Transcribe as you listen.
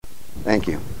Thank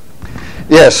you.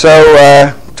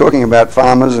 Yeah, talking about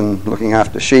farmers and looking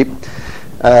after sheep,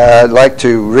 I'd like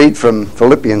to read from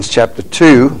Philippians chapter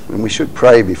 2, and we should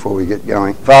pray before we get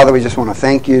going. Father, we just want to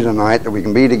thank you tonight that we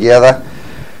can be together.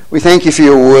 We thank you for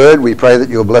your word. We pray that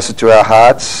you'll bless it to our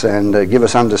hearts and give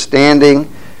us understanding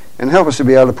and help us to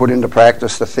be able to put into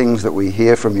practice the things that we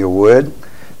hear from your word,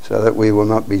 so that we will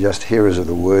not be just hearers of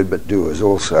the word but doers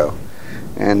also.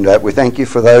 And we thank you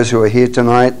for those who are here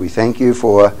tonight. We thank you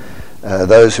for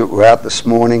those who were out this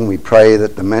morning. We pray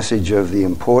that the message of the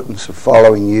importance of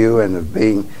following you and of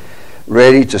being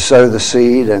ready to sow the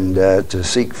seed and to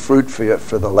seek fruit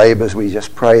for the labors, we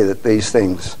just pray that these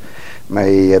things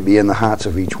may be in the hearts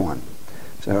of each one.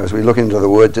 So as we look into the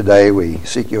word today, we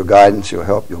seek your guidance, your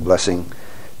help, your blessing.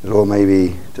 It all may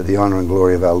be to the honor and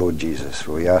glory of our Lord Jesus,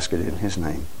 for we ask it in his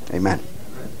name. Amen.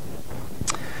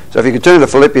 So if you could turn to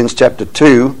Philippians chapter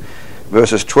 2,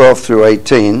 verses 12 through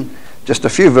 18, just a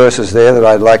few verses there that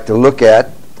I'd like to look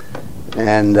at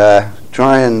and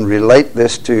try and relate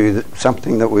this to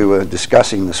something that we were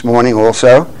discussing this morning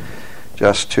also,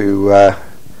 just to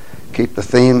keep the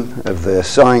theme of the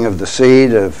sowing of the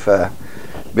seed, of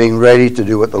being ready to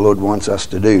do what the Lord wants us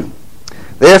to do.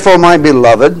 Therefore, my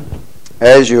beloved,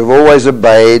 as you have always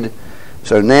obeyed,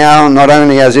 so now, not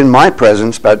only as in my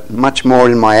presence, but much more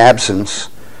in my absence,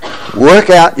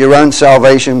 work out your own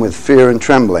salvation with fear and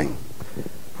trembling.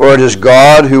 For it is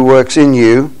God who works in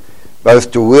you,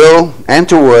 both to will and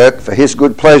to work for his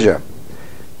good pleasure.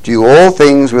 Do all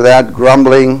things without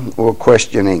grumbling or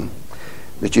questioning,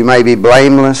 that you may be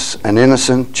blameless and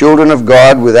innocent, children of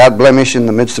God without blemish in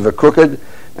the midst of a crooked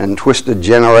and twisted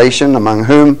generation, among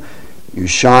whom you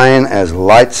shine as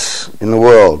lights in the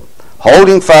world,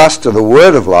 holding fast to the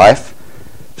word of life,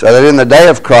 so that in the day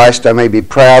of Christ I may be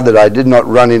proud that I did not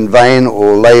run in vain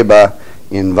or labor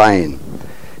in vain.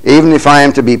 Even if I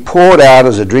am to be poured out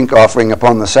as a drink offering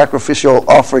upon the sacrificial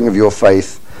offering of your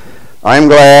faith, I am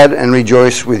glad and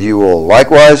rejoice with you all.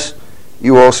 Likewise,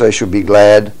 you also should be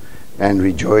glad and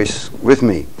rejoice with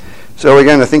me. So we're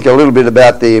going to think a little bit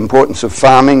about the importance of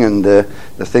farming and the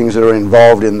things that are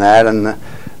involved in that. And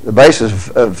the basis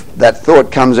of that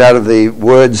thought comes out of the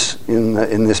words in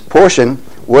this portion,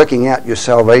 working out your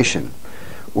salvation.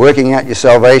 Working out your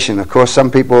salvation. Of course,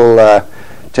 some people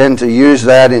tend to use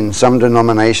that in some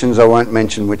denominations. I won't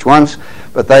mention which ones,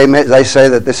 but they say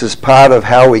that this is part of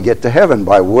how we get to heaven,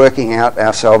 by working out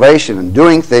our salvation and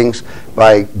doing things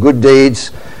by good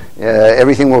deeds.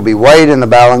 Everything will be weighed in the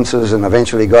balances, and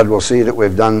eventually God will see that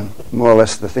we've done more or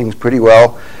less the things pretty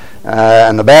well.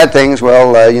 And the bad things,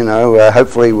 well,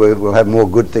 hopefully we'll have more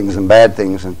good things than bad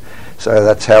things, and so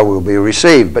that's how we'll be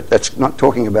received. But that's not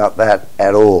talking about that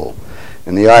at all.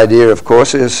 And the idea, of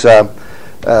course, is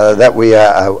that we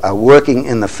are working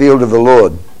in the field of the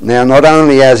Lord. Now, not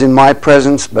only as in my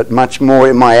presence, but much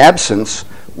more in my absence,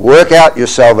 work out your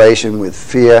salvation with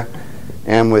fear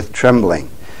and with trembling.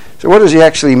 So what does he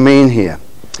actually mean here?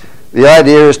 The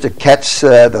idea is to catch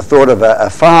the thought of a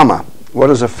farmer. What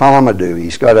does a farmer do?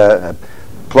 He's got a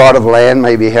plot of land,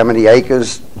 maybe how many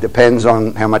acres, depends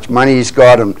on how much money he's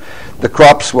got and the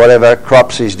crops, whatever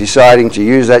crops he's deciding to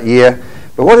use that year.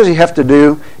 But what does he have to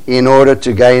do in order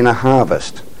to gain a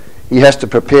harvest? He has to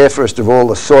prepare, first of all,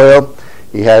 the soil.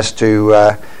 He has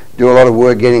to do a lot of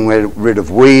work getting rid of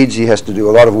weeds. He has to do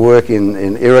a lot of work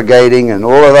in irrigating and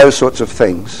all of those sorts of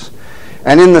things.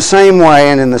 And in the same way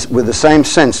and with the same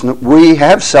sense, we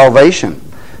have salvation.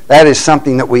 That is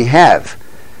something that we have.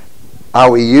 Are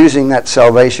we using that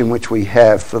salvation which we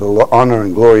have for the honor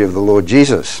and glory of the Lord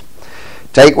Jesus?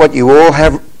 Take what you all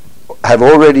have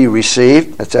already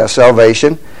received, that's our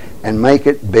salvation, and make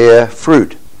it bear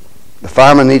fruit. The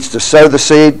farmer needs to sow the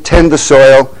seed, tend the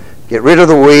soil, get rid of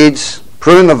the weeds,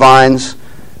 prune the vines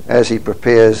as he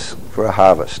prepares for a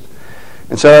harvest.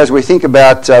 And so as we think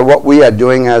about what we are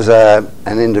doing as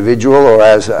an individual or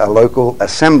as a local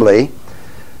assembly,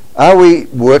 are we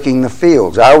working the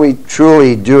fields? Are we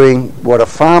truly doing what a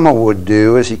farmer would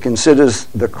do as he considers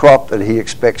the crop that he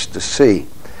expects to see?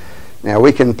 Now,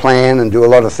 we can plan and do a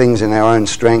lot of things in our own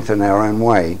strength and our own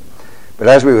way. But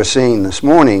as we were seeing this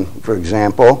morning, for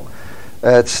example,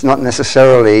 it's not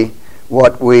necessarily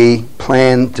what we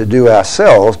plan to do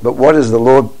ourselves, but what is the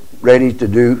Lord ready to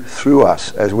do through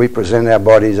us as we present our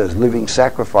bodies as living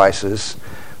sacrifices,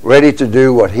 ready to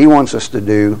do what he wants us to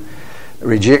do,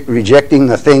 rejecting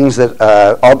the things that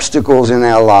are obstacles in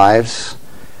our lives.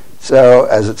 So,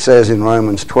 as it says in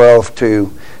Romans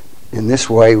 12:2, in this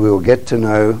way we will get to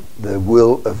know the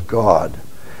will of God.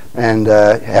 And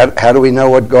how do we know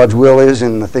what God's will is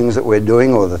in the things that we're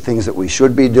doing or the things that we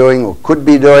should be doing or could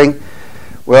be doing?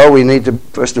 Well, we need to,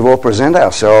 first of all, present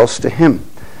ourselves to him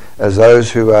as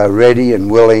those who are ready and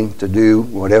willing to do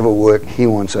whatever work he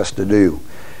wants us to do.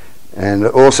 And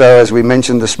also, as we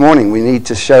mentioned this morning, we need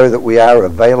to show that we are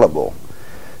available.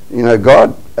 You know,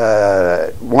 God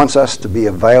wants us to be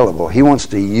available. He wants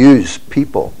to use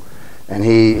people. And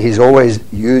he's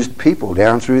always used people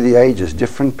down through the ages,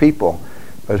 different people.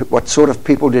 But what sort of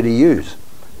people did he use?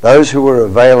 Those who were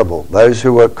available, those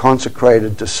who were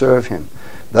consecrated to serve him,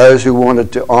 those who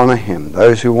wanted to honor him,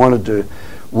 those who wanted to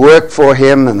work for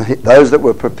him, and those that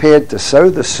were prepared to sow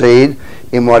the seed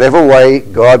in whatever way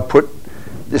God put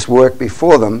this work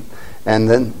before them. And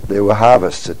then there were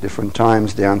harvests at different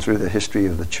times down through the history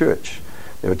of the church.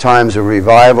 There were times of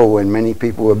revival when many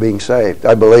people were being saved.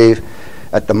 I believe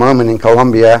at the moment in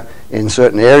Colombia, in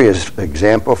certain areas, for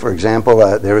example,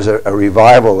 there is a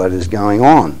revival that is going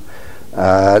on.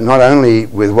 Not only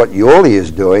with what Yawley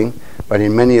is doing, but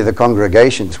in many of the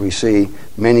congregations we see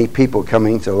many people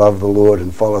coming to love the Lord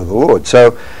and follow the Lord.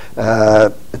 So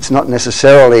it's not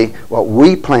necessarily what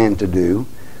we plan to do,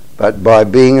 but by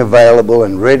being available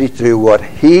and ready to do what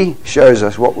he shows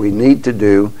us what we need to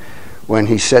do when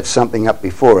he sets something up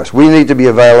before us. We need to be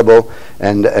available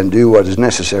and do what is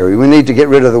necessary. We need to get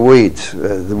rid of the weeds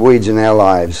in our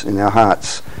lives, in our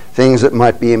hearts, things that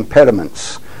might be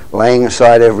impediments, laying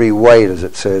aside every weight, as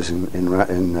it says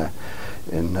in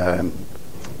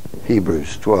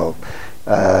Hebrews 12.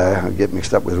 I get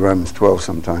mixed up with Romans 12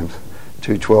 sometimes.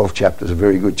 2:12 chapters are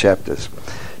very good chapters.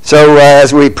 So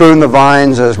as we prune the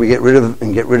vines, as we get rid of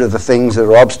the things that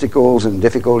are obstacles and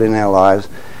difficult in our lives,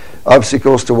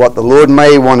 obstacles to what the Lord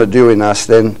may want to do in us,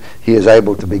 then he is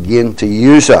able to begin to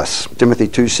use us. Timothy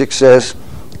 2:6 says,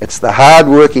 it's the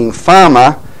hard-working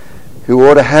farmer who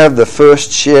ought to have the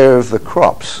first share of the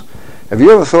crops. Have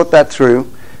you ever thought that through?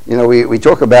 You know, we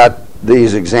talk about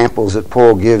these examples that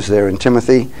Paul gives there in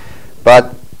Timothy,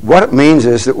 but what it means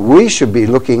is that we should be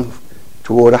looking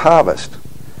toward a harvest.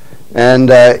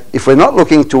 And if we're not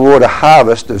looking toward a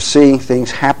harvest of seeing things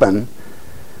happen,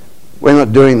 we're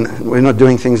not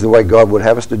doing things the way God would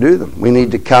have us to do them. We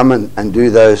need to come and do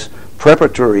those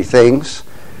preparatory things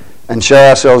and show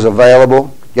ourselves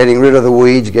available, getting rid of the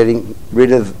weeds, getting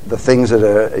rid of the things that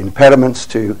are impediments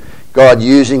to God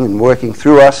using and working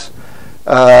through us,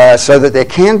 so that there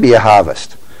can be a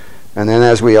harvest. And then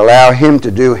as we allow him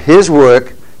to do his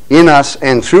work in us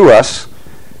and through us,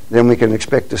 then we can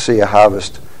expect to see a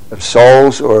harvest of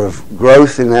souls or of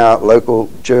growth in our local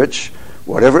church,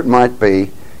 whatever it might be.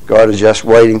 God is just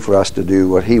waiting for us to do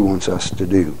what he wants us to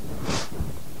do.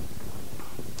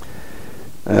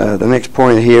 The next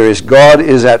point here is God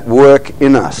is at work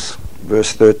in us.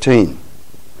 Verse 13.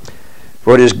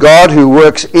 For it is God who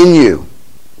works in you,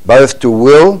 both to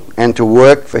will and to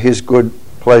work for his good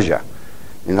pleasure.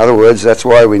 In other words, that's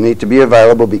why we need to be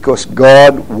available, because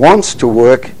God wants to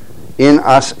work in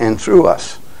us and through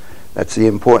us. That's the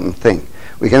important thing.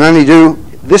 We can only do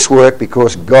this work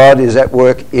because God is at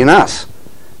work in us.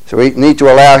 So we need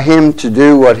to allow him to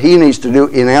do what he needs to do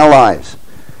in our lives.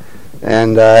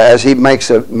 And as he makes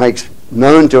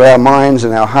known to our minds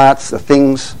and our hearts the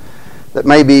things that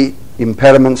may be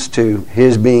impediments to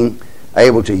his being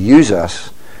able to use us,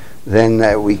 then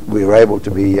we are able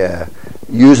to be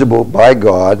usable by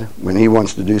God when he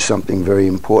wants to do something very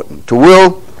important. To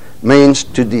will means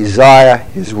to desire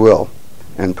his will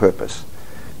and purpose.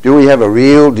 Do we have a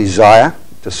real desire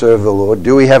to serve the Lord?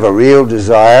 Do we have a real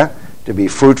desire to be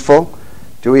fruitful?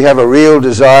 Do we have a real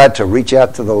desire to reach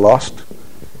out to the lost?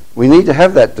 We need to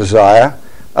have that desire,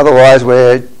 otherwise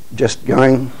we're just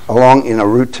going along in a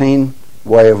routine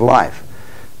way of life,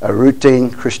 a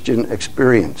routine Christian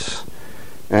experience.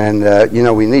 And,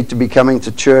 we need to be coming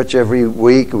to church every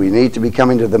week. We need to be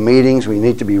coming to the meetings. We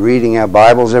need to be reading our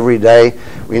Bibles every day.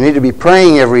 We need to be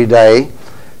praying every day.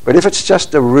 But if it's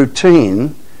just a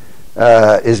routine,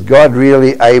 is God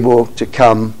really able to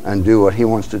come and do what he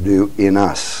wants to do in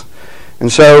us?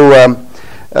 And so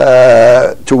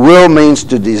to will means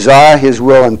to desire his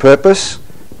will and purpose,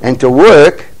 and to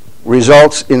work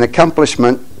results in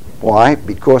accomplishment. Why?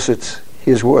 Because it's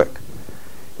his work.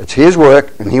 It's his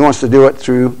work, and he wants to do it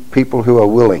through people who are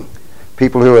willing,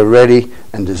 people who are ready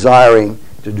and desiring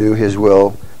to do his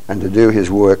will and to do his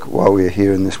work while we are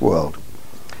here in this world.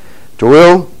 To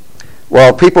will,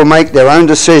 while people make their own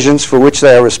decisions for which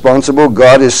they are responsible,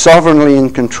 God is sovereignly in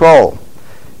control,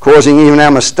 causing even our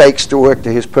mistakes to work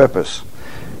to his purpose.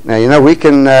 Now, we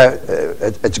can,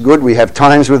 it's good, we have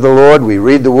times with the Lord, we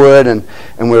read the Word, and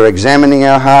we're examining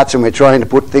our hearts, and we're trying to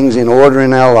put things in order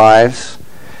in our lives,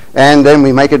 and then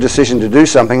we make a decision to do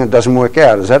something that doesn't work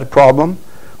out. Is that a problem?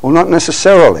 Well, not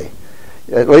necessarily.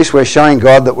 At least we're showing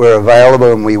God that we're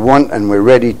available and we want and we're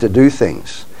ready to do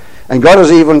things. And God is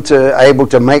even able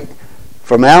to make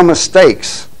from our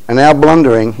mistakes and our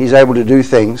blundering, he's able to do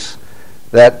things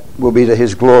that will be to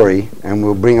his glory and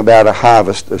will bring about a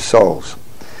harvest of souls.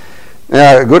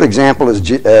 Now, a good example is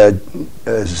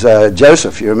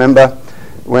Joseph. You remember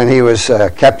when he was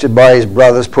captured by his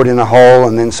brothers, put in a hole,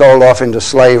 and then sold off into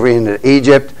slavery into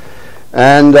Egypt.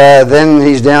 And then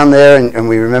he's down there, and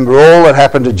we remember all that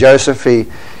happened to Joseph.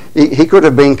 He could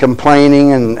have been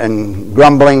complaining and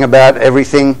grumbling about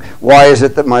everything. Why is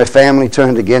it that my family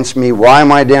turned against me? Why am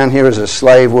I down here as a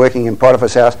slave working in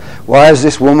Potiphar's house? Why is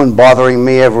this woman bothering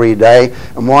me every day?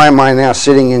 And why am I now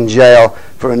sitting in jail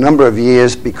for a number of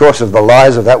years because of the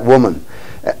lies of that woman?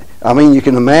 I mean, you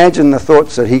can imagine the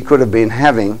thoughts that he could have been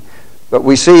having, but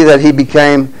we see that he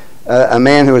became a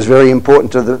man who was very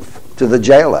important to the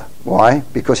jailer. Why?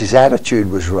 Because his attitude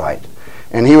was right.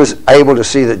 And he was able to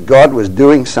see that God was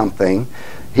doing something.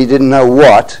 He didn't know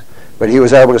what, but he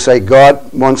was able to say,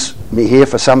 God wants me here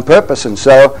for some purpose, and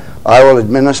so I will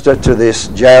administer to this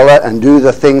jailer and do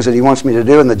the things that he wants me to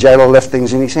do. And the jailer left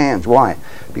things in his hands. Why?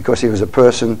 Because he was a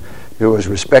person who was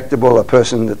respectable, a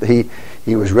person that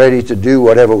he was ready to do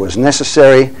whatever was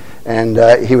necessary, and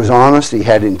he was honest, he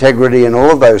had integrity and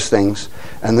all of those things.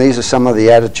 And these are some of the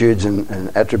attitudes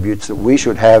and attributes that we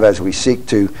should have as we seek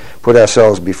to put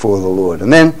ourselves before the Lord.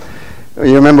 And then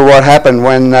you remember what happened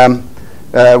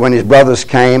when his brothers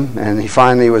came and he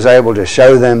finally was able to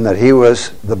show them that he was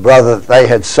the brother that they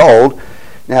had sold.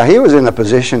 Now, he was in a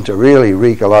position to really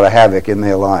wreak a lot of havoc in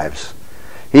their lives.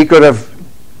 He could have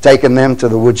taken them to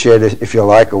the woodshed, if you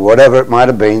like, or whatever it might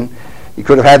have been. He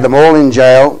could have had them all in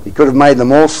jail. He could have made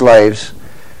them all slaves.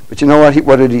 But you know what?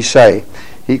 What did he say?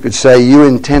 He could say, you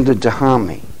intended to harm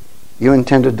me. You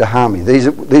intended to harm me.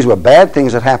 These were bad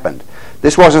things that happened.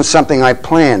 This wasn't something I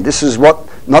planned. This is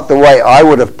not the way I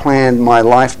would have planned my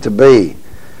life to be.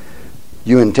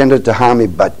 You intended to harm me,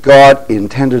 but God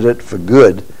intended it for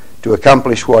good to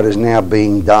accomplish what is now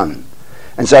being done.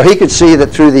 And so he could see that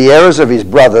through the errors of his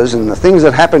brothers and the things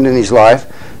that happened in his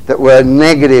life that were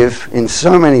negative in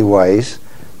so many ways,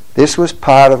 this was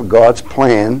part of God's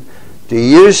plan to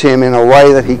use him in a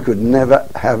way that he could never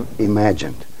have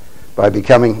imagined by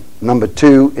becoming number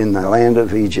 2 in the land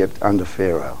of Egypt under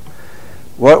Pharaoh.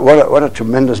 What a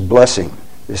tremendous blessing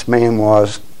this man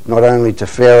was, not only to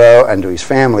Pharaoh and to his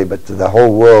family, but to the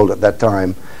whole world at that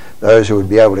time, those who would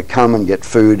be able to come and get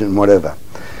food and whatever.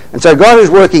 And so God is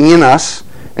working in us,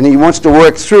 and he wants to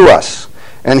work through us.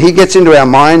 And he gets into our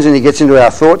minds, and he gets into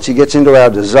our thoughts, he gets into our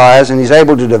desires, and he's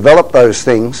able to develop those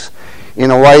things in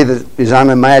a way that is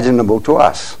unimaginable to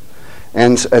us.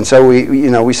 And so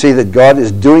we see that God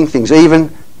is doing things even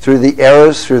through the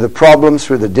errors, through the problems,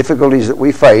 through the difficulties that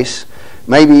we face.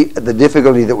 Maybe the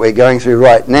difficulty that we're going through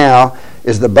right now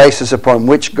is the basis upon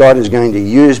which God is going to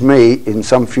use me in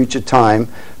some future time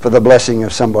for the blessing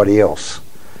of somebody else.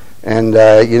 And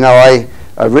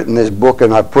I've written this book,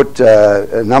 and I put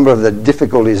a number of the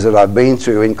difficulties that I've been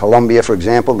through in Colombia, for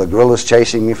example, the guerrillas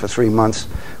chasing me for 3 months,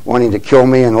 wanting to kill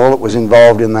me, and all that was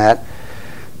involved in that.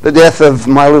 The death of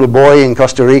my little boy in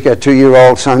Costa Rica, a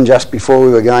 2-year-old son, just before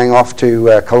we were going off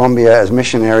to Colombia as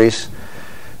missionaries.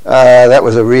 That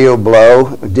was a real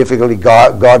blow. Difficulty,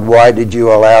 God, why did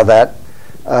you allow that?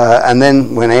 And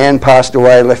then when Anne passed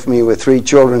away, left me with 3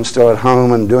 children still at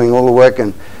home and doing all the work,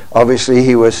 and obviously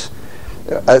he was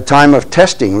a time of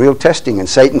testing, real testing, and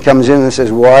Satan comes in and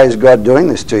says, why is God doing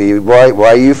this to you? Why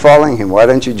are you following him? Why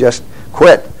don't you just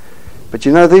quit? But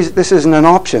you know, this isn't an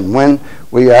option. When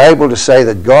we are able to say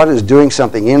that God is doing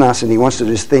something in us and he wants to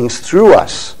do things through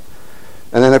us.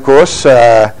 And then, of course,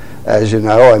 as you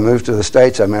know, I moved to the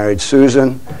States. I married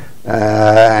Susan,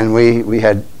 and we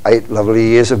had 8 lovely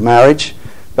years of marriage.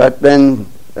 But then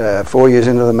 4 years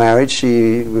into the marriage,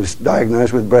 she was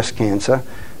diagnosed with breast cancer.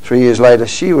 3 years later,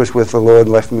 she was with the Lord,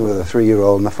 left me with a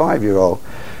 3-year-old and a 5-year-old.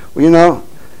 Well, you know,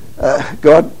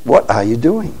 God, what are you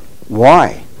doing?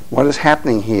 Why? What is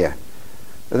happening here?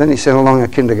 But then he sent along a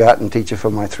kindergarten teacher for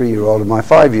my 3-year-old and my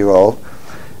 5-year-old.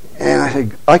 And I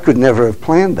said, I could never have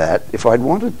planned that if I'd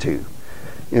wanted to.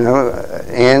 You know,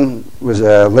 Anne was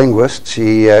a linguist.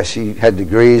 She had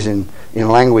degrees in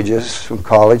languages from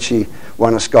college. She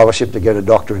won a scholarship to get a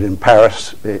doctorate in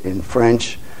Paris in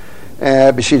French.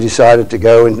 But she decided to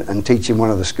go and teach in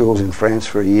one of the schools in France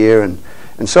for a year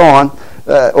and so on.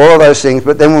 All of those things.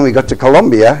 But then when we got to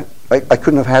Colombia, I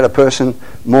couldn't have had a person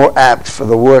more apt for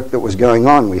the work that was going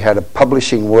on. We had a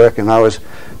publishing work, and I was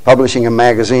publishing a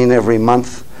magazine every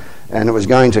month, and it was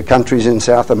going to countries in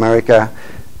South America.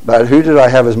 But who did I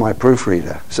have as my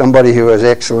proofreader? Somebody who was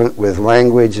excellent with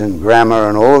language and grammar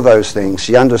and all of those things.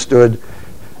 She understood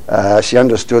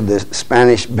the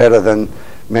Spanish better than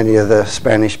many of the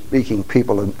Spanish-speaking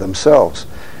people themselves.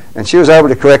 And she was able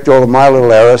to correct all of my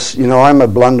little errors. You know, I'm a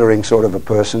blundering sort of a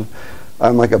person.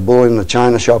 I'm like a bull in the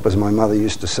china shop, as my mother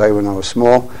used to say when I was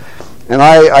small. And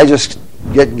I just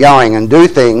get going and do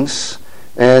things.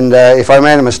 And if I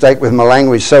made a mistake with my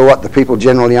language, so what? The people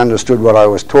generally understood what I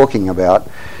was talking about.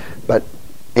 But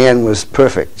Anne was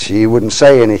perfect. She wouldn't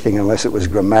say anything unless it was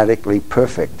grammatically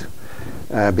perfect.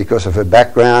 Because of her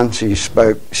background, she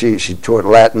taught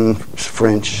Latin,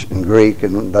 French, and Greek,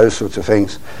 and those sorts of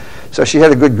things. So she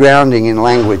had a good grounding in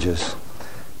languages.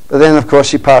 But then, of course,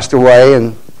 she passed away,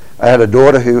 and I had a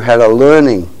daughter who had a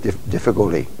learning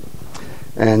difficulty.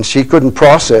 And she couldn't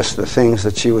process the things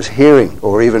that she was hearing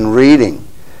or even reading.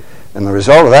 And the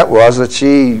result of that was that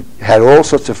she had all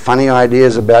sorts of funny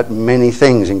ideas about many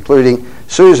things, including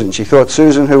Susan. She thought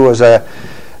Susan, who was a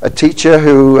teacher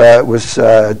who was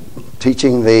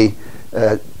teaching the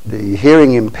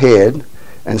hearing impaired,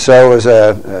 and so was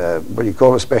a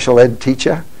special ed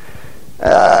teacher.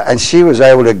 And she was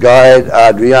able to guide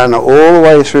Adriana all the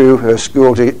way through her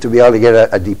school to be able to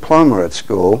get a diploma at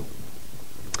school.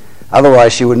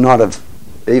 Otherwise, she would not have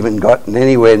even gotten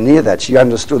anywhere near that. She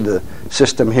understood the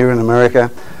system here in America,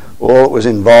 all it was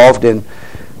involved in.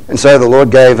 And so the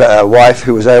Lord gave a wife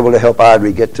who was able to help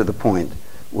Audrey get to the point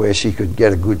where she could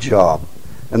get a good job.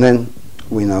 And then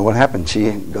we know what happened. She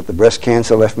got the breast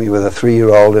cancer, left me with a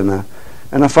 3-year-old and a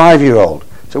 5-year-old.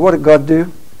 So what did God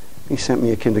do? He sent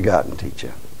me a kindergarten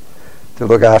teacher to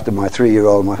look after my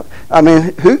 3-year-old. I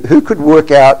mean, who could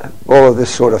work out all of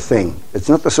this sort of thing? It's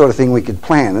not the sort of thing we could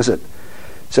plan, is it?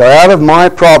 So out of my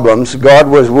problems,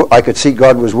 I could see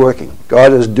God was working.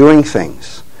 God is doing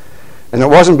things. And it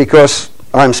wasn't because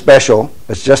I'm special.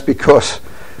 It's just because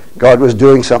God was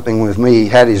doing something with me. He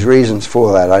had his reasons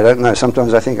for that. I don't know.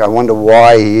 Sometimes I wonder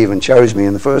why he even chose me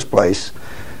in the first place.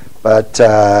 But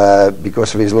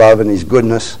because of his love and his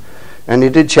goodness. And he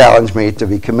did challenge me to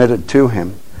be committed to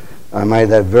him. I made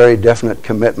that very definite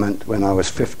commitment when I was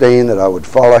 15 that I would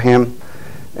follow him.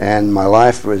 And my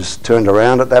life was turned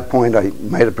around at that point. I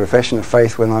made a profession of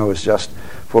faith when I was just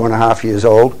 4.5 years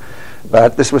old.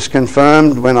 But this was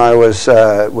confirmed when I was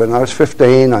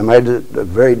 15. I made a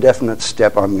very definite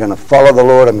step. I'm going to follow the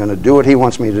Lord. I'm going to do what he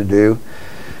wants me to do.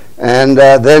 And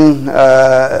then,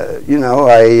 I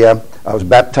was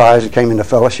baptized and came into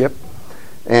fellowship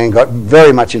and got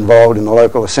very much involved in the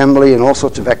local assembly and all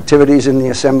sorts of activities in the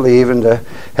assembly, even to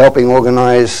helping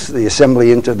organize the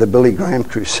assembly into the Billy Graham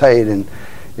Crusade in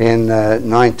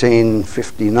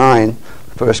 1959,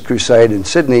 first crusade in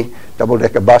Sydney,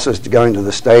 double-decker buses to go into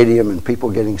the stadium and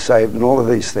people getting saved and all of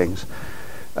these things.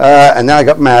 And then I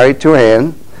got married to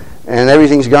Anne, and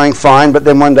everything's going fine, but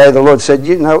then one day the Lord said,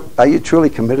 are you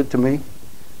truly committed to me?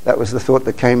 That was the thought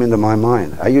that came into my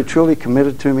mind. Are you truly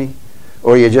committed to me?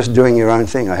 Or are you just doing your own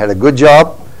thing? I had a good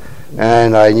job,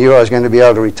 and I knew I was going to be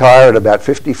able to retire at about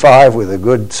 55 with a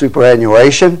good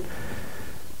superannuation.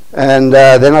 And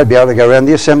then I'd be able to go around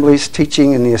the assemblies,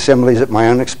 teaching in the assemblies at my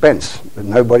own expense. But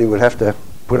nobody would have to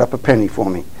put up a penny for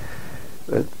me.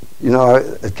 But,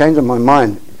 it came to my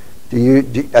mind,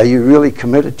 are you really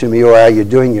committed to me, or are you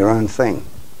doing your own thing?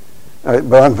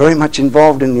 But I'm very much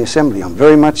involved in the assembly. I'm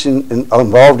very much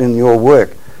involved in your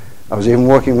work. I was even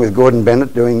working with Gordon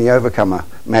Bennett doing the Overcomer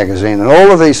magazine, and all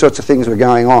of these sorts of things were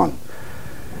going on.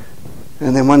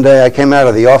 And then one day I came out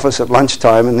of the office at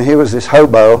lunchtime, and here was this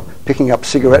hobo picking up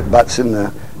cigarette butts in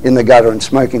the gutter and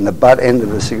smoking the butt end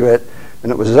of the cigarette.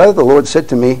 And it was as though the Lord said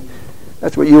to me,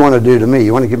 that's what you want to do to me.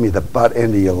 You want to give me the butt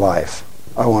end of your life.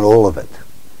 I want all of it.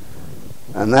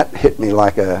 And that hit me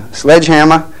like a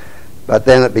sledgehammer. But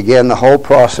then it began the whole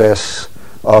process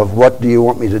of what do you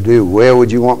want me to do? Where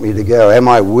would you want me to go? Am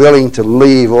I willing to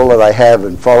leave all that I have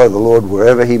and follow the Lord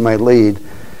wherever he may lead?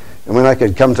 And when I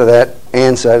could come to that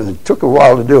answer, and it took a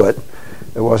while to do it,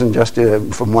 it wasn't just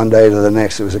from one day to the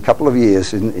next. It was a couple of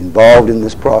years involved in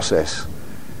this process.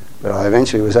 But I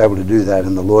eventually was able to do that,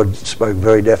 and the Lord spoke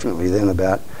very definitely then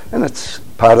about, and it's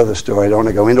part of the story. I don't want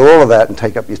to go into all of that and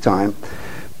take up your time.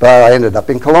 But I ended up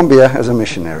in Colombia as a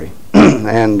missionary.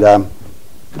 And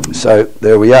so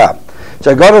there we are.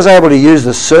 So God is able to use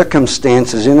the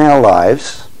circumstances in our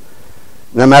lives,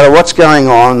 no matter what's going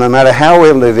on, no matter how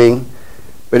we're living.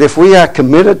 But if we are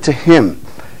committed to him,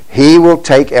 he will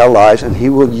take our lives and he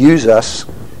will use us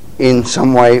in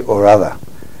some way or other.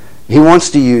 He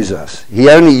wants to use us. He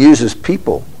only uses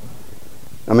people.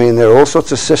 I mean, there are all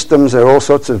sorts of systems, there are all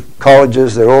sorts of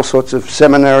colleges, there are all sorts of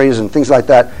seminaries and things like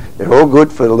that. They're all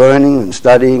good for learning and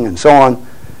studying and so on.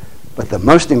 But the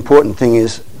most important thing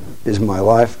is my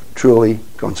life truly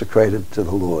consecrated to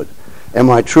the Lord? Am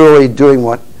I truly doing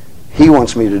what he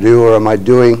wants me to do, or am I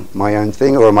doing my own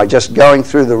thing, or am I just going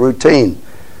through the routine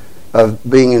of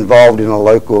being involved in a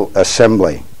local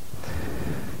assembly?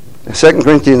 2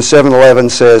 Corinthians 7:11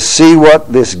 says, "See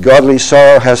what this godly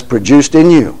sorrow has produced in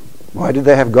you." Why did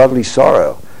they have godly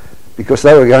sorrow? Because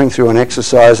they were going through an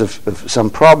exercise of some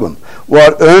problem.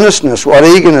 What earnestness, what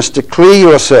eagerness to clear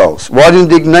yourselves, what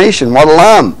indignation, what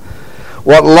alarm,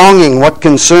 what longing, what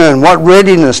concern, what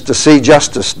readiness to see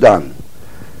justice done.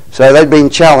 So they'd been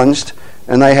challenged,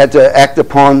 and they had to act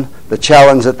upon the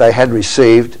challenge that they had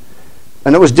received.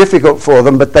 And it was difficult for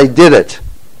them, but they did it.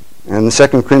 And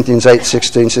 2 Corinthians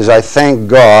 8:16 says, "I thank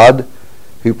God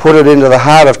who put it into the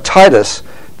heart of Titus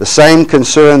the same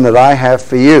concern that I have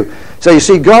for you." So you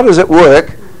see, God is at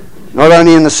work, not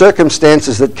only in the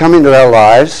circumstances that come into our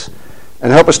lives,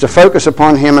 and help us to focus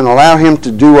upon Him and allow Him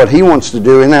to do what He wants to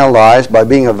do in our lives by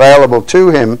being available to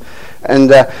Him. And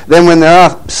then when there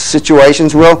are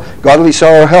situations, well, godly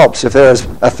sorrow helps. If there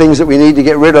are things that we need to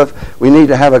get rid of, we need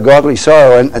to have a godly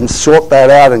sorrow and sort that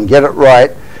out and get it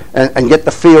right and get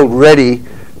the field ready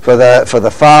for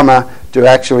the farmer to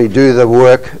actually do the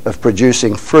work of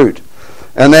producing fruit.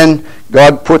 And then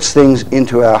God puts things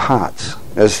into our hearts,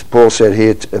 as Paul said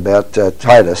here about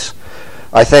Titus.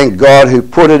 "I thank God who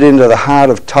put it into the heart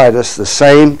of Titus the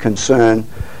same concern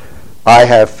I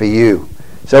have for you."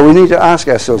 So we need to ask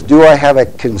ourselves, do I have a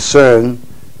concern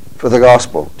for the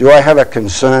gospel? Do I have a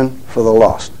concern for the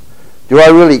lost? Do I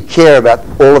really care about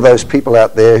all of those people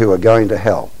out there who are going to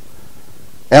hell?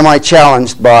 Am I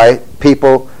challenged by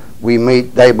people we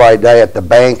meet day by day at the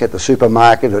bank, at the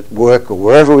supermarket, at work, or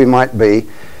wherever we might be?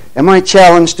 Am I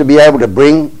challenged to be able to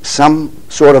bring some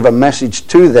sort of a message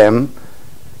to them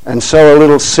and sow a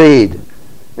little seed?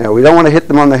 You know, we don't want to hit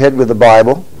them on the head with the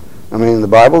Bible. I mean, the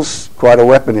Bible's quite a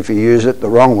weapon if you use it the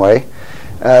wrong way.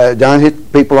 Don't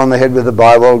hit people on the head with the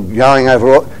Bible, going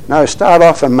over all. No, start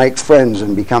off and make friends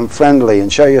and become friendly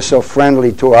and show yourself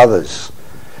friendly to others.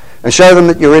 And show them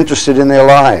that you're interested in their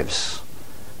lives.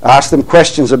 Ask them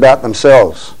questions about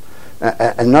themselves.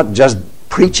 And not just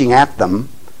preaching at them,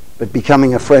 but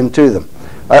becoming a friend to them.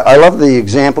 I love the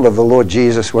example of the Lord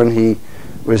Jesus when He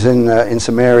was in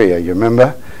Samaria, you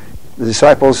remember? The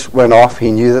disciples went off.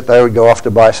 He knew that they would go off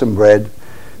to buy some bread.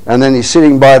 And then He's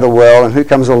sitting by the well, and who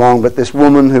comes along but this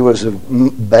woman who was of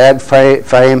bad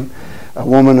fame, a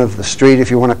woman of the street,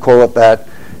 if you want to call it that.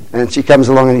 And she comes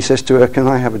along and He says to her, "Can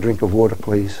I have a drink of water,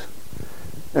 please?"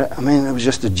 I mean, it was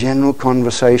just a general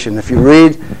conversation. If you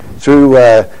read through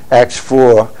Acts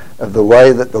 4 of the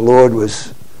way that the Lord was,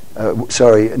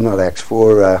 sorry, not Acts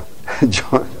 4,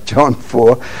 John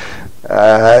 4,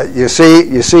 you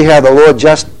see how the Lord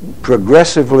just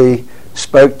progressively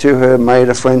spoke to her, made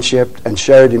a friendship, and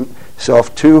showed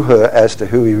Himself to her as to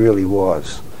who He really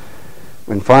was.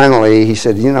 When finally He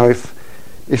said, "You know,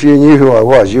 if you knew who I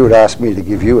was, you would ask me to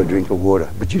give you a drink of water.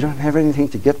 But you don't have anything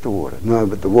to get the water." "No,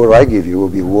 but the water I give you will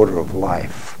be water of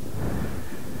life."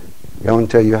 "Go and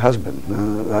tell your husband."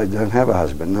 "No, I don't have a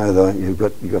husband." "No, you've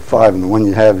got 5, and the one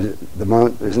you have at the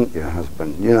moment isn't your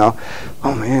husband." You know,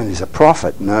 "Oh man, he's a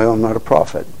prophet." "No, I'm not a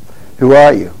prophet." "Who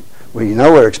are you?" "Well, you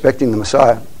know we're expecting the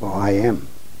Messiah." "Well, I am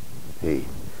He."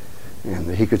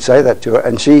 And He could say that to her,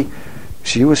 and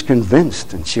she was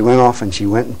convinced, and she went off and she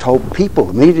went and told people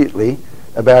immediately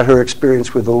about her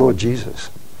experience with the Lord Jesus.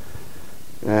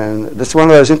 And that's one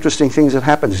of those interesting things that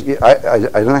happens. I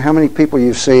don't know how many people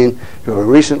you've seen who are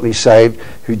recently saved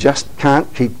who just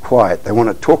can't keep quiet. They want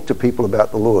to talk to people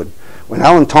about the Lord. When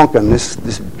Alan Tonkin, this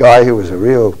guy who was a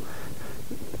real,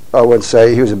 I wouldn't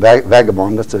say he was a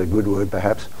vagabond, that's a good word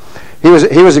perhaps. He was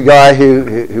a guy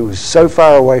who was so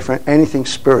far away from anything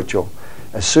spiritual.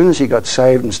 As soon as he got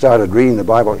saved and started reading the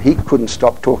Bible, he couldn't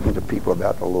stop talking to people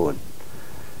about the Lord.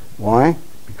 Why?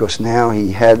 Because now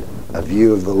he had a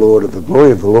view of the Lord, of the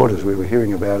glory of the Lord, as we were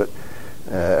hearing about it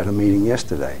at a meeting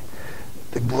yesterday.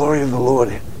 The glory of the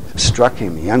Lord struck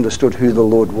him. He understood who the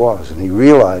Lord was, and he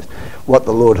realized what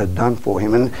the Lord had done for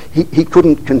him, and he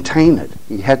couldn't contain it.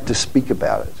 He had to speak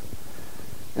about it.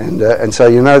 And so,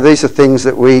 you know, these are things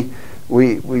that we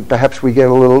perhaps we get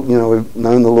a little, you know, we've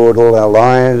known the Lord all our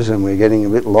lives, and we're getting a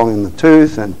bit long in the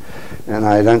tooth, and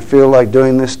I don't feel like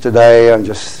doing this today.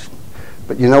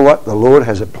 But you know what? The Lord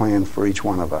has a plan for each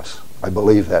one of us. I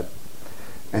believe that.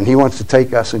 And He wants to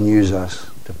take us and use us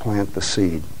to plant the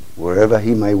seed wherever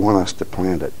He may want us to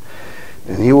plant it.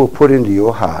 And He will put into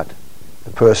your heart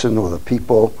the person or the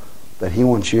people that He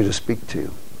wants you to speak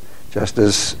to. Just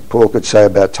as Paul could say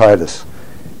about Titus.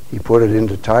 He put it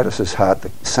into Titus's heart,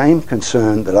 the same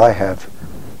concern that I have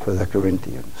for the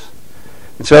Corinthians.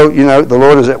 And so, you know, the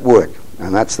Lord is at work,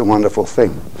 and that's the wonderful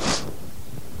thing.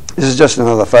 This is just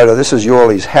another photo. This is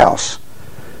Yorley's house.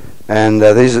 And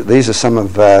these are some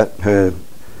of her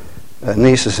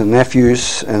nieces and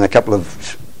nephews and a couple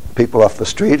of people off the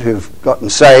street who've gotten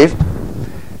saved.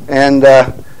 And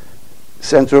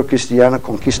Centro Cristiano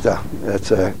Conquista. That's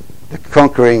the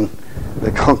conquering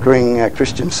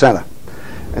Christian center.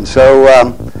 And so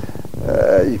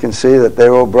you can see that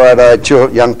they're all bright-eyed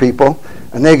young people,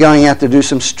 and they're going out to do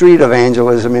some street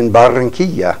evangelism in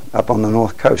Barranquilla, up on the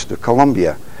north coast of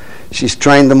Colombia. She's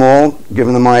trained them all,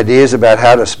 given them ideas about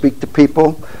how to speak to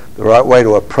people, the right way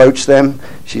to approach them.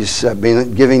 She's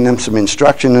been giving them some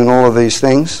instruction in all of these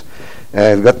things.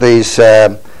 We've got these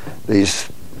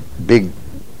big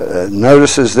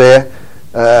notices there.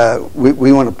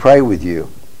 We want to pray with you.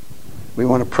 We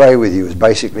want to pray with you is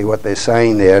basically what they're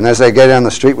saying there. And as they go down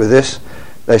the street with this,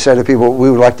 they say to people,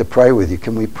 we would like to pray with you.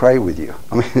 Can we pray with you?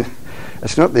 I mean,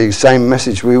 it's not the same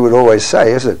message we would always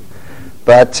say, is it?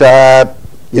 But,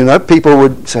 people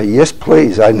would say, yes,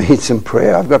 please, I need some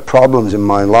prayer. I've got problems in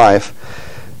my life.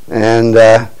 And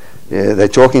they're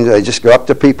talking, they just go up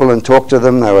to people and talk to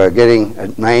them. They were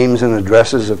getting names and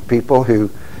addresses of people who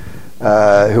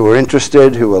were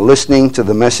interested, who were listening to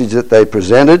the message that they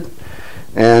presented.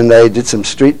 And they did some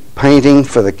street painting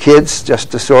for the kids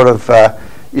just to sort of,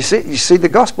 you see, the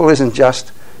gospel isn't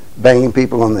just banging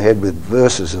people on the head with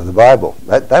verses of the Bible.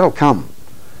 That'll come.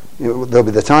 There'll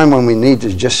be the time when we need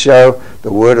to just show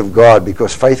the Word of God,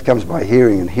 because faith comes by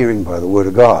hearing and hearing by the Word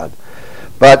of God.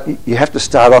 But you have to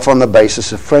start off on the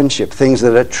basis of friendship, things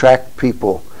that attract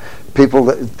people,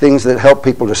 things that help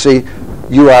people to see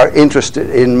you are interested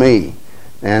in me.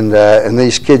 And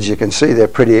these kids, you can see, they're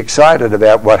pretty excited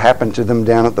about what happened to them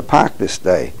down at the park this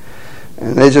day.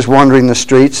 And they're just wandering the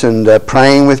streets and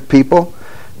praying with people.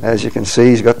 As you can see,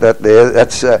 he's got that there.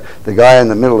 That's the guy in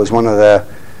the middle is one of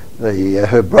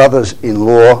her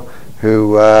brothers-in-law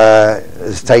who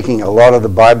is taking a lot of the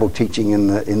Bible teaching in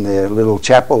their little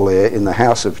chapel there in the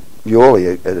house of Yorley.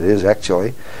 It is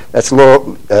actually. That's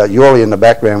Yorley in the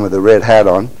background with the red hat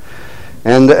on.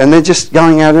 And they're just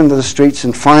going out into the streets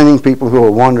and finding people who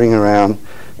are wandering around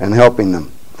and helping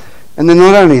them. And then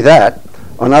not only that,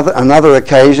 on another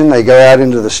occasion they go out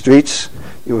into the streets.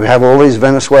 You have all these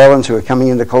Venezuelans who are coming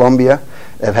into Colombia.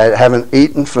 They haven't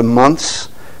eaten for months,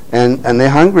 and they're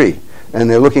hungry. And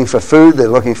they're looking for food, they're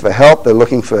looking for help, they're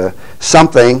looking for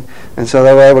something. And so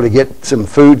they were able to get some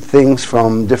food things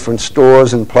from different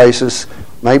stores and places,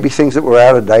 maybe things that were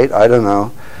out of date, I don't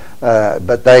know.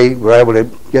 But they were able to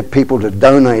get people to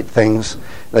donate things.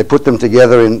 They put them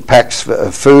together in packs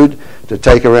of food to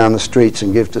take around the streets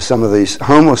and give to some of these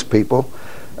homeless people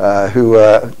who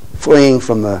are fleeing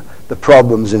from the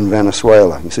problems in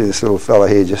Venezuela. You see this little fella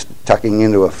here just tucking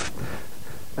into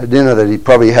a dinner that he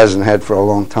probably hasn't had for a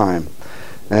long time.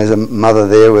 And there's a mother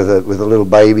there with a little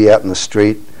baby out in the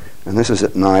street, and this is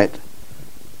at night.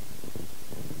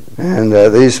 And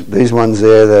these ones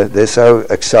there, they're so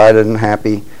excited and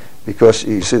happy, because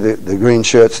you see the green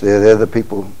shirts there, they're the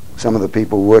people, some of the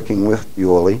people working with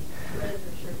Yorley.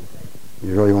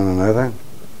 You really want to know that?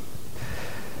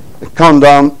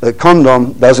 The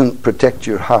condom doesn't protect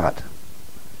your heart.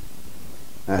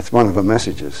 That's one of the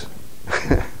messages.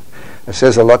 It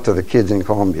says a lot to the kids in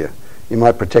Colombia. You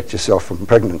might protect yourself from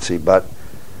pregnancy, but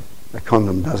a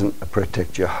condom doesn't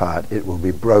protect your heart. It will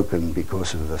be broken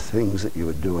because of the things that you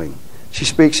are doing. She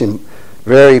speaks in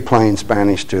very plain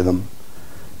Spanish to them.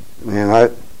 Man,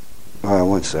 I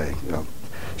won't say.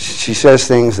 She says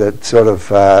things that sort of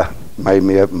made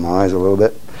me open my eyes a little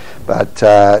bit, but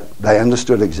they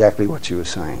understood exactly what she was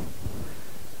saying.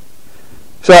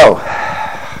 So,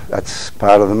 that's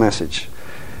part of the message.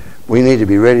 We need to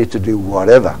be ready to do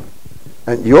whatever.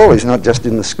 And Yorley's not just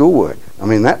in the schoolwork. I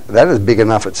mean, that is big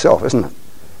enough itself, isn't it?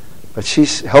 But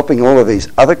she's helping all of these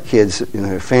other kids in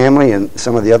her family and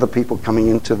some of the other people coming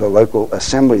into the local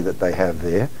assembly that they have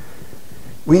there.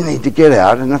 We need to get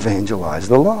out and evangelize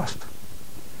the lost.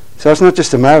 So it's not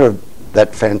just a matter of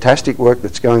that fantastic work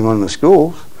that's going on in the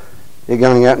schools. You're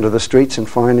going out into the streets and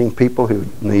finding people who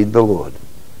need the Lord.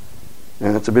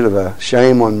 And it's a bit of a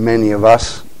shame on many of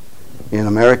us in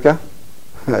America.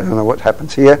 I don't know what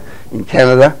happens here. In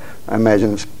Canada, I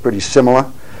imagine it's pretty similar.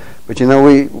 But you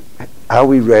know, are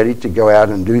we ready to go out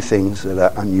and do things that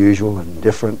are unusual and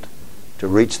different, to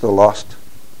reach the lost,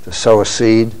 to sow a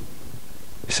seed?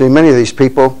 You see, many of these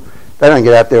people, they don't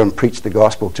get out there and preach the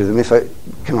gospel to them. If they,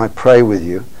 can I pray with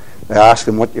you? They ask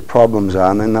them what your problems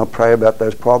are, and then they'll pray about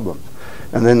those problems.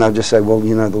 And then they'll just say, well,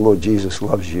 you know, the Lord Jesus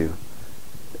loves you.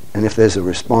 And if there's a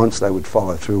response, they would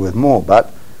follow through with more.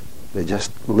 But they're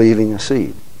just leaving a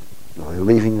seed. They're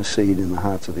leaving a seed in the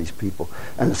hearts of these people.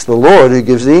 And it's the Lord who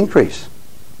gives the increase.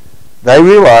 They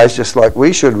realize, just like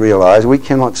we should realize, we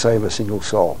cannot save a single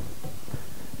soul.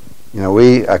 You know,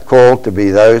 we are called to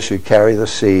be those who carry the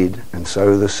seed and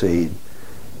sow the seed,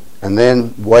 and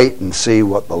then wait and see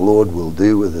what the Lord will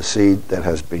do with the seed that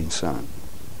has been sown.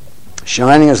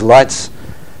 shining as lights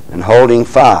and holding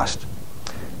fast.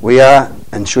 We are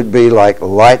and should be like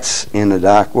lights in a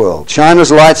dark world. Shine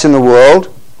as lights in the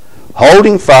world,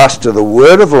 holding fast to the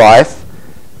word of life,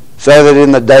 so that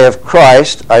in the day of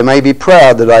Christ I may be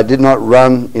proud that I did not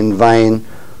run in vain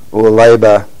or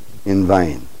labor in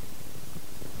vain.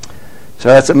 So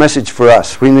that's a message for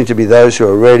us. We need to be those who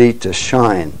are ready to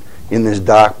shine in this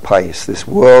dark place. This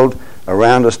world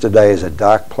around us today is a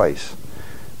dark place.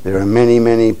 There are many,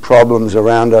 many problems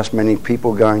around us, many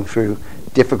people going through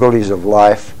difficulties of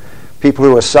life, people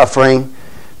who are suffering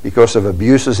because of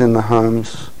abuses in the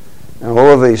homes, and all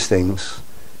of these things.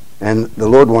 And the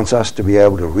Lord wants us to be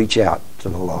able to reach out to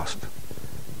the lost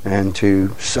and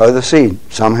to sow the seed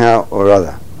somehow or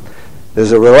other.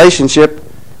 There's a relationship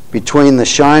between the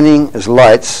shining as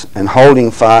lights and holding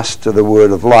fast to the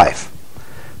word of life.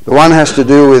 The one has to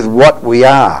do with what we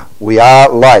are. We are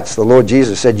lights. The Lord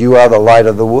Jesus said, "You are the light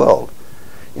of the world."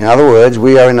 In other words,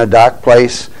 we are in a dark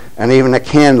place, and even a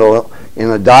candle in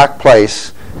a dark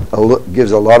place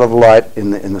gives a lot of light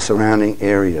in the surrounding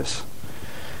areas.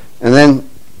 And then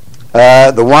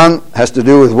the one has to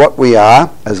do with what we are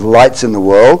as lights in the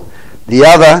world. The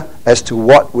other as to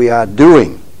what we are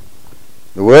doing.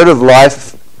 The word of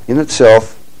life in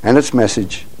itself and its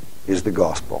message is the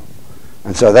gospel.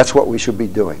 And so that's what we should be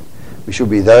doing. We should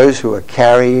be those who are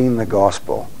carrying the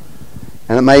gospel.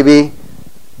 And it may be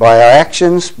by our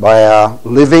actions, by our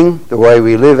living, the way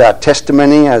we live, our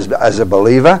testimony as a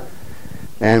believer.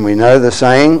 And we know the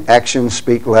saying, actions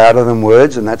speak louder than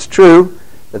words, and that's true,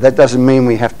 but that doesn't mean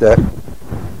we have to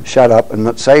shut up and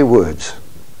not say words.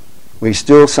 We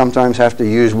still sometimes have to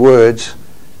use words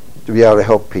to be able to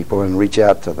help people and reach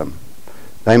out to them.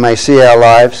 They may see our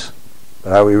lives,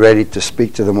 but are we ready to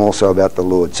speak to them also about the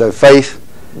Lord? So faith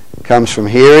comes from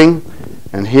hearing,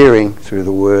 and hearing through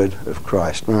the word of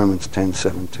Christ. Romans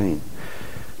 10:17.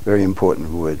 Very important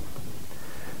word.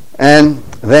 And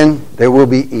then there will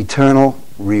be eternal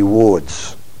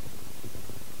rewards.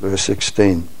 Verse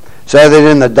 16. So that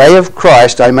in the day of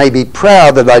Christ I may be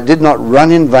proud that I did not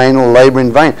run in vain or labor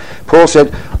in vain. Paul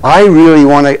said, I really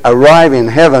want to arrive in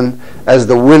heaven as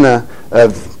the winner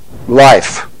of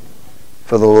life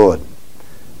for the Lord.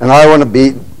 And I want to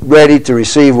be ready to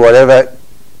receive whatever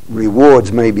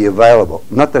rewards may be available.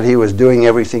 Not that he was doing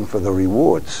everything for the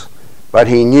rewards, but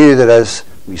he knew that as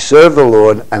we serve the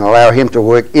Lord and allow him to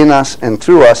work in us and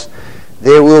through us,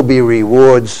 there will be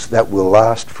rewards that will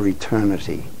last for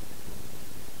eternity.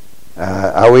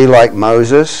 Are we like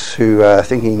Moses, who are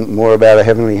thinking more about a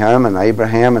heavenly home, and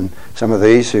Abraham and some of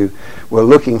these who were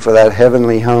looking for that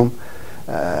heavenly home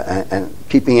and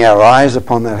keeping our eyes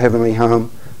upon that heavenly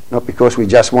home, not because we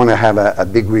just want to have a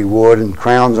big reward and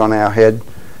crowns on our head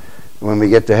when we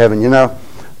get to heaven. You know,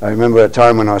 I remember a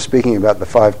time when I was speaking about the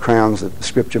 5 crowns that the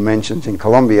scripture mentions in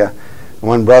Colombia.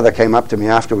 One brother came up to me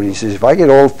afterward and he says, if I get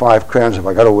all 5 crowns, have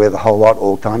I got to wear the whole lot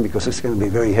all the time? Because it's going to be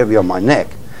very heavy on my neck.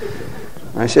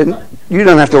 I said, you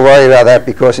don't have to worry about that,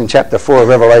 because in chapter 4 of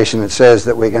Revelation it says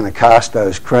that we're going to cast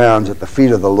those crowns at the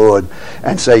feet of the Lord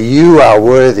and say, you are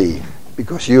worthy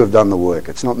because you have done the work.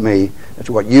 It's not me. It's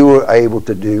what you were able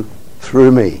to do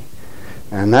through me.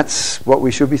 And that's what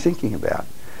we should be thinking about.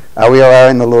 Are we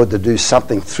allowing the Lord to do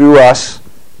something through us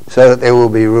so that there will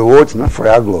be rewards, not for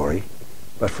our glory,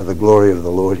 but for the glory of the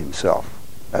Lord himself?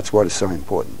 That's what is so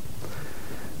important.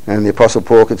 And the Apostle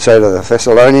Paul could say to the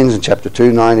Thessalonians in chapter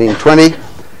 2, 19, 20,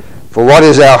 for what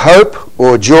is our hope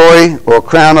or joy or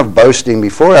crown of boasting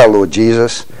before our Lord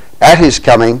Jesus at his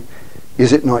coming?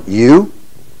 Is it not you?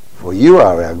 For you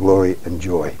are our glory and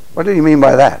joy. What did he mean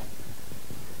by that?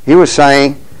 He was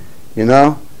saying, you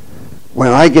know,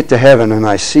 when I get to heaven and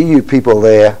I see you people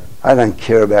there, I don't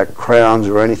care about crowns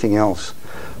or anything else.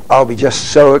 I'll be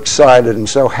just so excited and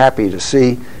so happy to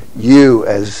see you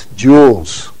as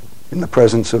jewels in the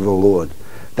presence of the Lord.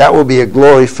 That will be a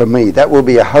glory for me. That will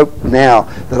be a hope now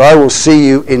that I will see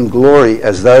you in glory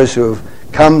as those who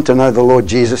have come to know the Lord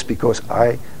Jesus, because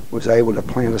I was able to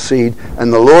plant a seed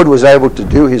and the Lord was able to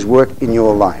do his work in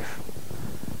your life.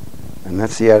 And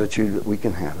that's the attitude that we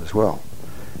can have as well,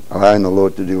 allowing the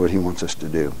Lord to do what he wants us to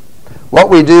do. What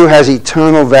we do has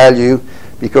eternal value,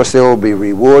 because there will be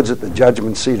rewards at the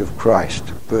judgment seat of Christ.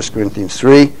 1 Corinthians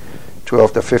 3,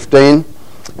 12 to 15,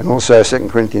 and also 2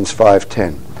 Corinthians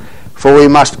 5:10. For we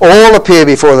must all appear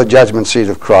before the judgment seat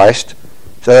of Christ,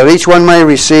 so that each one may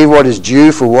receive what is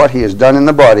due for what he has done in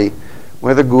the body,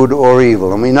 whether good or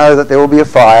evil. And we know that there will be a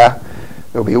fire.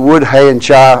 There will be wood, hay, and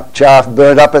chaff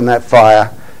burnt up in that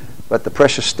fire, but the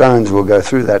precious stones will go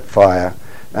through that fire,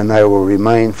 and they will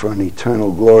remain for an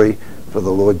eternal glory for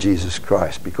the Lord Jesus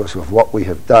Christ, because of what we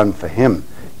have done for him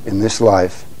in this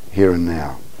life, here and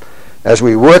now. As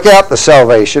we work out the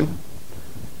salvation,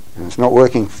 and it's not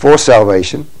working for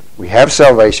salvation, we have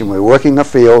salvation, we're working the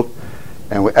field,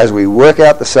 and as we work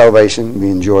out the salvation, we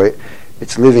enjoy it.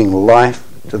 It's living life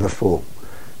to the full.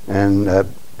 And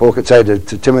Paul could say to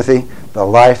Timothy, the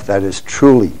life that is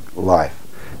truly life.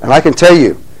 And I can tell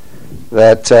you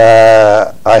that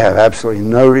I have absolutely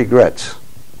no regrets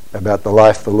about the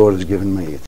life the Lord has given me.